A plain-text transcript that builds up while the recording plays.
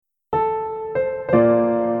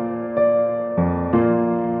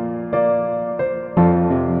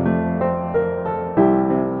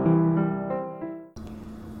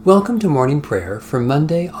Welcome to morning prayer for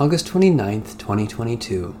Monday, August 29th,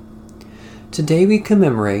 2022. Today we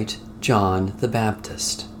commemorate John the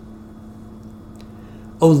Baptist.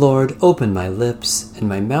 O Lord, open my lips, and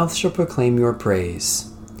my mouth shall proclaim your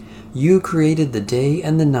praise. You created the day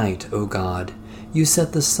and the night, O God. You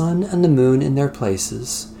set the sun and the moon in their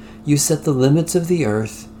places. You set the limits of the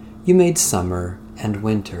earth. You made summer and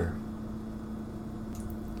winter.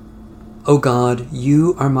 O God,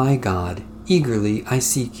 you are my God. Eagerly I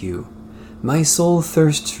seek you. My soul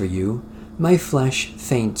thirsts for you. My flesh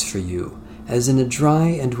faints for you, as in a dry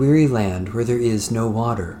and weary land where there is no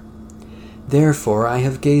water. Therefore I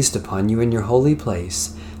have gazed upon you in your holy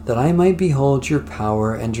place, that I might behold your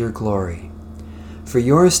power and your glory. For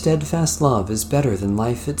your steadfast love is better than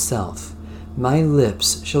life itself. My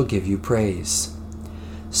lips shall give you praise.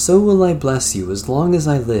 So will I bless you as long as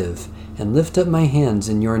I live, and lift up my hands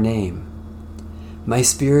in your name. My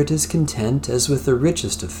spirit is content as with the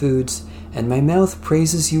richest of foods, and my mouth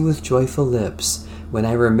praises you with joyful lips, when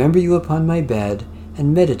I remember you upon my bed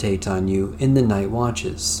and meditate on you in the night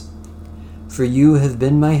watches. For you have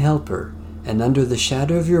been my helper, and under the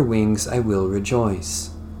shadow of your wings I will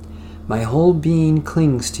rejoice. My whole being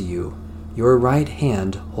clings to you. Your right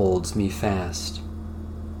hand holds me fast.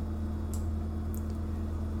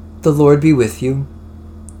 The Lord be with you.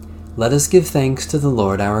 Let us give thanks to the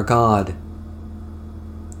Lord our God.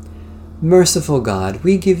 Merciful God,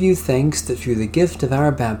 we give you thanks that through the gift of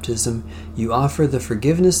our baptism you offer the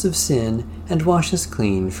forgiveness of sin and wash us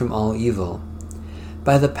clean from all evil.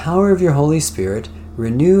 By the power of your Holy Spirit,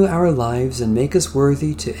 renew our lives and make us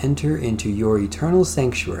worthy to enter into your eternal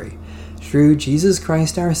sanctuary, through Jesus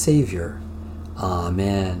Christ our Savior.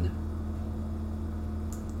 Amen.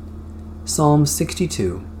 Psalm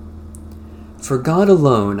 62. For God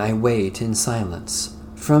alone I wait in silence.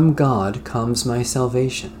 From God comes my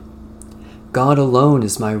salvation. God alone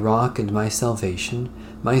is my rock and my salvation,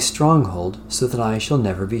 my stronghold, so that I shall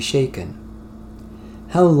never be shaken.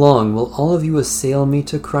 How long will all of you assail me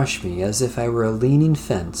to crush me, as if I were a leaning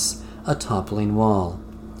fence, a toppling wall?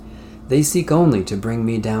 They seek only to bring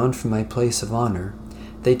me down from my place of honor.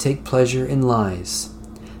 They take pleasure in lies.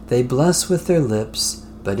 They bless with their lips,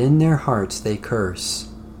 but in their hearts they curse.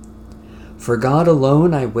 For God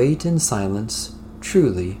alone I wait in silence.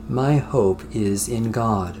 Truly, my hope is in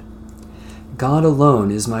God. God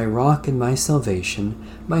alone is my rock and my salvation,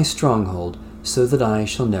 my stronghold, so that I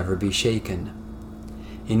shall never be shaken.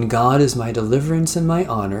 In God is my deliverance and my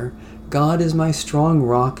honor. God is my strong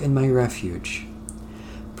rock and my refuge.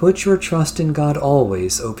 Put your trust in God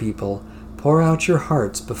always, O people. Pour out your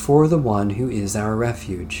hearts before the one who is our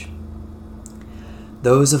refuge.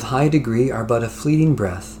 Those of high degree are but a fleeting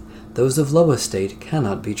breath. Those of low estate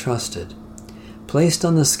cannot be trusted. Placed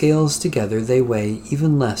on the scales together, they weigh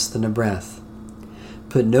even less than a breath.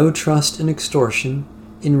 Put no trust in extortion.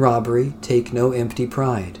 In robbery, take no empty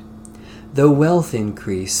pride. Though wealth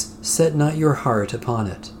increase, set not your heart upon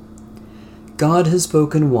it. God has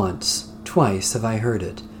spoken once, twice have I heard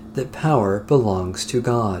it, that power belongs to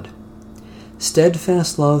God.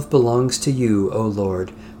 Steadfast love belongs to you, O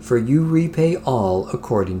Lord, for you repay all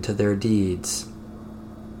according to their deeds.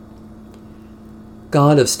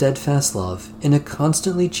 God of steadfast love, in a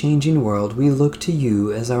constantly changing world we look to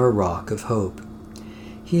you as our rock of hope.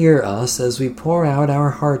 Hear us as we pour out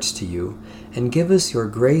our hearts to you, and give us your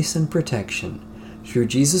grace and protection, through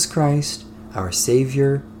Jesus Christ, our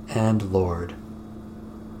Savior and Lord.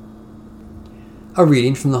 A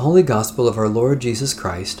reading from the Holy Gospel of our Lord Jesus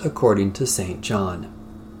Christ according to St. John.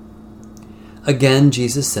 Again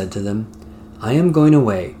Jesus said to them, I am going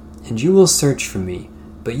away, and you will search for me,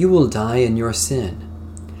 but you will die in your sin.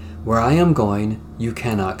 Where I am going, you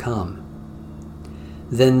cannot come.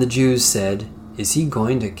 Then the Jews said, Is he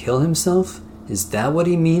going to kill himself? Is that what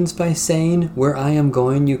he means by saying, Where I am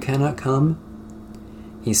going, you cannot come?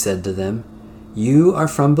 He said to them, You are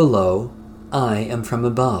from below, I am from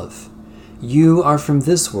above. You are from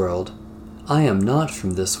this world, I am not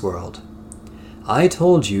from this world. I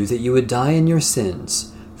told you that you would die in your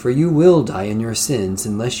sins, for you will die in your sins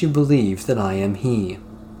unless you believe that I am he.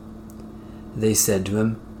 They said to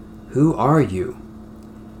him, Who are you?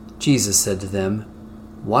 Jesus said to them,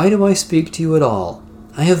 Why do I speak to you at all?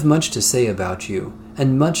 I have much to say about you,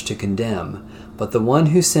 and much to condemn, but the one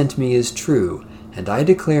who sent me is true, and I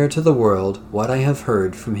declare to the world what I have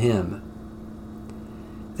heard from him.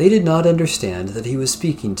 They did not understand that he was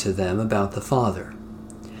speaking to them about the Father.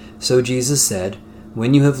 So Jesus said,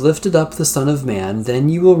 When you have lifted up the Son of Man, then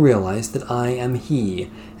you will realize that I am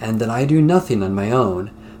he, and that I do nothing on my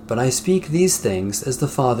own, but I speak these things as the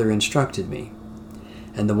Father instructed me.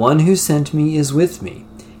 And the one who sent me is with me.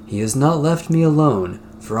 He has not left me alone,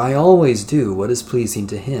 for for I always do what is pleasing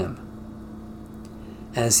to him."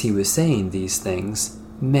 As he was saying these things,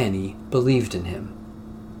 many believed in him.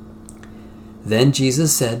 Then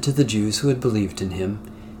Jesus said to the Jews who had believed in him,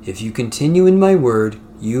 "If you continue in my word,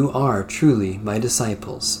 you are truly my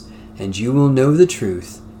disciples, and you will know the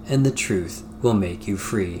truth, and the truth will make you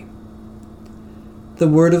free." The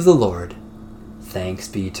word of the Lord. Thanks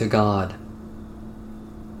be to God.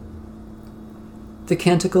 The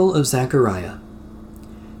Canticle of Zechariah.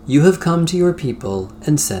 You have come to your people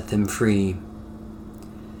and set them free.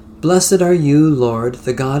 Blessed are you, Lord,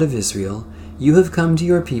 the God of Israel. You have come to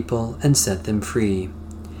your people and set them free.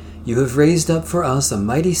 You have raised up for us a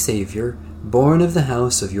mighty Savior, born of the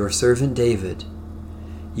house of your servant David.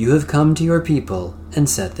 You have come to your people and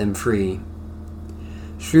set them free.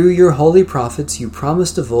 Through your holy prophets you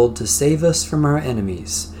promised of old to save us from our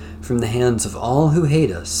enemies, from the hands of all who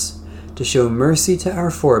hate us, to show mercy to our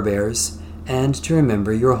forebears, and to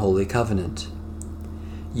remember your holy covenant.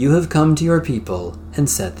 You have come to your people and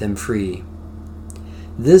set them free.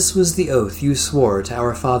 This was the oath you swore to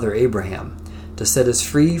our father Abraham, to set us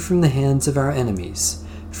free from the hands of our enemies,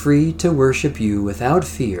 free to worship you without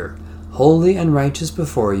fear, holy and righteous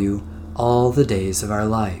before you all the days of our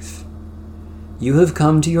life. You have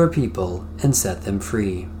come to your people and set them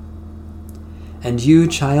free. And you,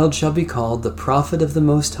 child, shall be called the prophet of the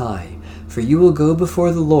Most High, for you will go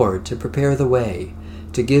before the Lord to prepare the way,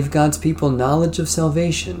 to give God's people knowledge of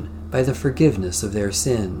salvation by the forgiveness of their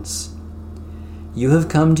sins. You have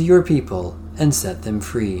come to your people and set them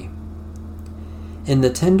free. In the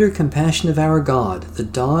tender compassion of our God, the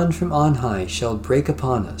dawn from on high shall break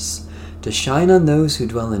upon us, to shine on those who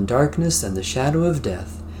dwell in darkness and the shadow of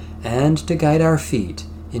death, and to guide our feet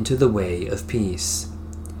into the way of peace.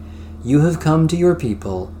 You have come to your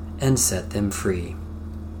people and set them free.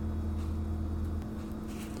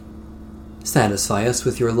 Satisfy us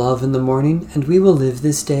with your love in the morning, and we will live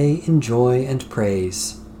this day in joy and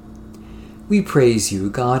praise. We praise you,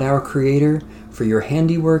 God our Creator, for your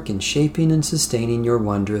handiwork in shaping and sustaining your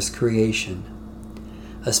wondrous creation.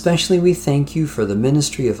 Especially we thank you for the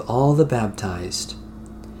ministry of all the baptized,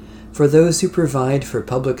 for those who provide for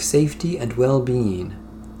public safety and well-being,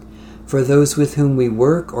 for those with whom we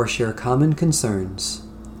work or share common concerns,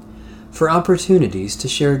 for opportunities to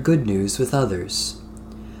share good news with others,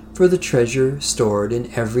 for the treasure stored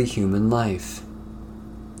in every human life.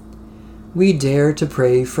 We dare to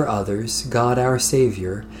pray for others, God our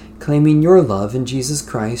Savior, claiming your love in Jesus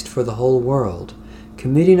Christ for the whole world,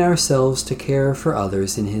 committing ourselves to care for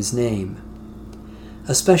others in his name.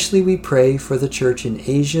 Especially we pray for the Church in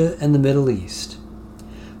Asia and the Middle East,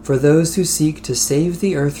 for those who seek to save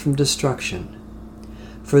the earth from destruction,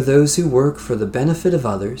 for those who work for the benefit of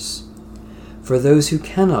others, for those who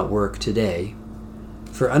cannot work today,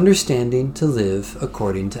 for understanding to live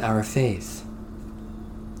according to our faith.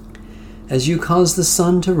 As you cause the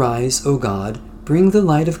sun to rise, O God, bring the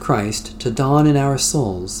light of Christ to dawn in our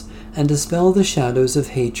souls, and dispel the shadows of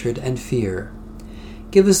hatred and fear.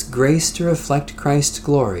 Give us grace to reflect Christ's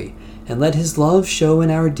glory, and let his love show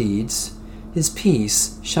in our deeds, his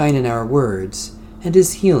peace shine in our words, and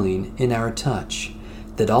his healing in our touch,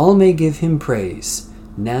 that all may give him praise,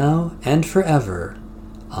 now and forever.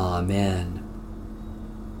 Amen.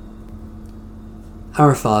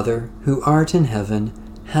 Our Father, who art in heaven,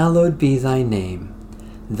 hallowed be thy name.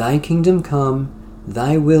 Thy kingdom come,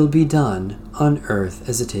 thy will be done, on earth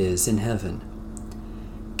as it is in heaven.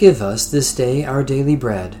 Give us this day our daily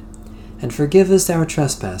bread, and forgive us our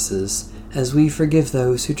trespasses, as we forgive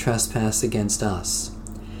those who trespass against us.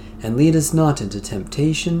 And lead us not into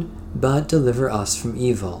temptation, but deliver us from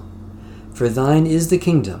evil. For thine is the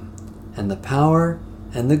kingdom, and the power,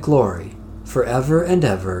 and the glory, forever and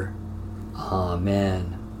ever.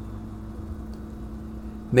 Amen.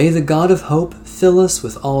 May the God of hope fill us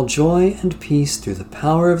with all joy and peace through the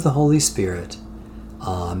power of the Holy Spirit.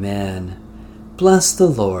 Amen. Bless the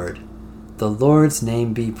Lord. The Lord's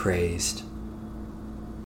name be praised.